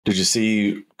Did you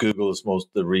see Google's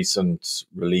the recent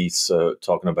release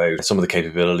talking about some of the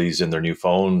capabilities in their new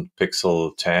phone,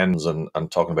 Pixel 10s,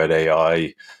 and talking about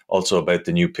AI, also about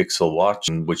the new Pixel Watch,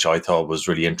 which I thought was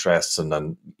really interesting.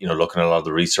 And, looking at a lot of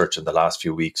the research in the last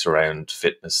few weeks around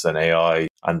fitness and AI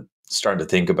and starting to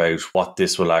think about what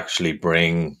this will actually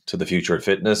bring to the future of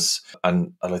fitness.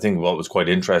 And I think what was quite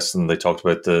interesting, they talked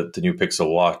about the new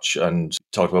Pixel Watch and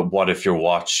talked about what if your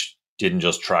watch didn't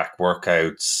just track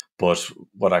workouts, but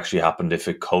what actually happened if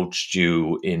it coached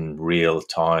you in real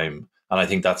time. And I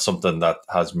think that's something that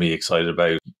has me excited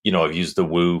about. I've used the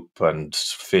Whoop and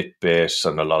Fitbit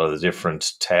and a lot of the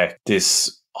different tech.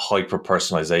 This hyper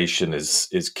personalization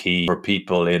is key for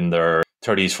people in their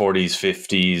 30s, 40s,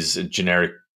 50s.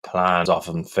 Generic plans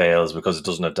often fails because it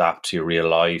doesn't adapt to your real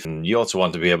life. And you also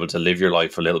want to be able to live your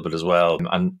life a little bit as well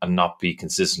and not be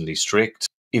consistently strict.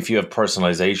 If you have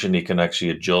personalization, you can actually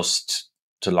adjust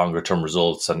to longer term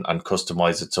results and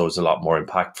customize it so it's a lot more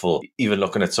impactful. Even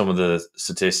looking at some of the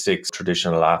statistics,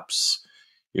 traditional apps,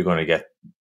 you're going to get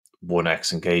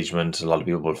 1x engagement. A lot of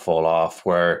people will fall off.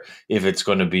 Where if it's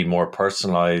going to be more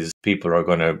personalized, people are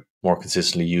going to more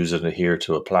consistently use it and adhere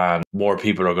to a plan. More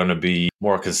people are going to be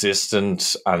more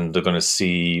consistent and they're going to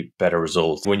see better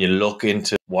results. When you look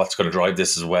into what's going to drive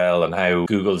this as well and how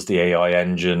Google's the AI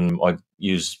engine, I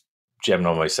use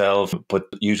Gemini myself, but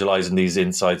utilizing these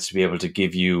insights to be able to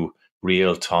give you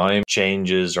real time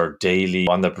changes or daily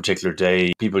on that particular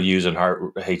day. People using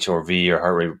HRV or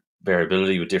heart rate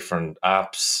variability with different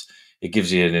apps. It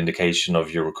gives you an indication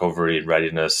of your recovery and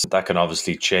readiness. That can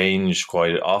obviously change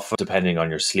quite often depending on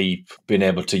your sleep. Being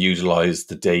able to utilize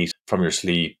the data from your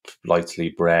sleep, light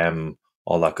sleep, REM,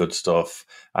 all that good stuff.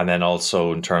 And then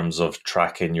also in terms of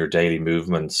tracking your daily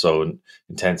movements, so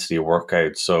intensity of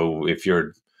workout. So if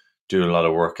you're doing a lot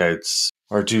of workouts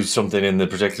or do something in the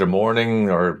particular morning,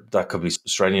 or that could be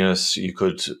strenuous, you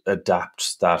could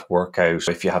adapt that workout.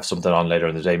 If you have something on later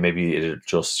in the day, maybe it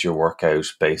adjusts your workout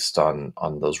based on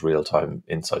those real-time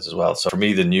insights as well. So for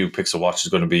me, the new Pixel Watch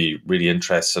is going to be really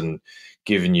interesting,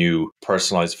 giving you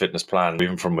personalized fitness plan.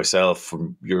 Even for myself,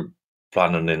 you're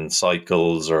planning in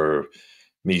cycles or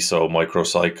meso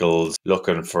microcycles,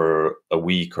 looking for a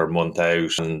week or month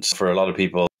out. And for a lot of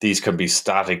people, these can be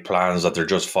static plans that they're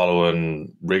just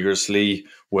following rigorously,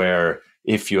 where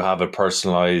if you have it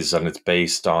personalized and it's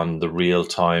based on the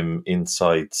real-time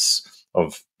insights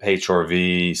of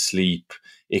HRV, sleep,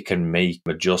 it can make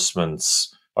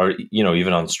adjustments or,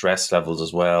 even on stress levels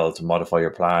as well to modify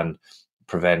your plan,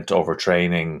 prevent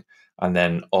overtraining, and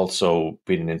then also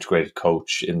being an integrated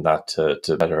coach in that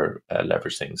to better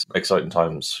leverage things. Exciting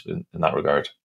times in that regard.